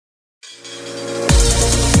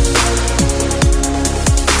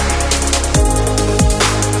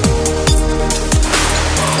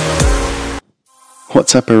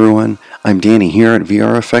What's up everyone, I'm Danny here at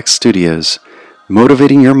VRFX Studios,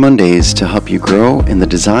 motivating your Mondays to help you grow in the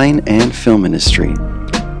design and film industry.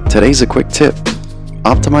 Today's a quick tip.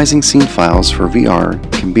 Optimizing scene files for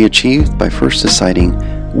VR can be achieved by first deciding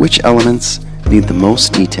which elements need the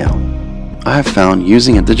most detail. I have found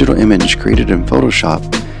using a digital image created in Photoshop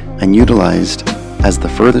and utilized as the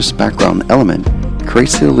furthest background element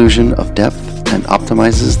creates the illusion of depth and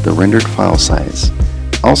optimizes the rendered file size.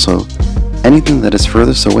 Also, anything that is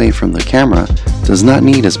furthest away from the camera does not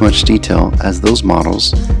need as much detail as those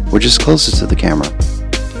models which is closest to the camera.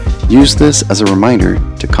 Use this as a reminder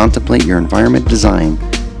to contemplate your environment design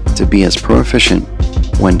to be as proficient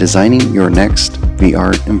when designing your next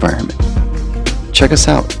VR environment. Check us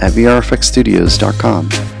out at vrfxstudios.com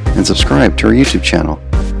and subscribe to our YouTube channel.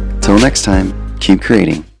 Till next time, keep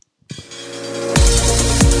creating.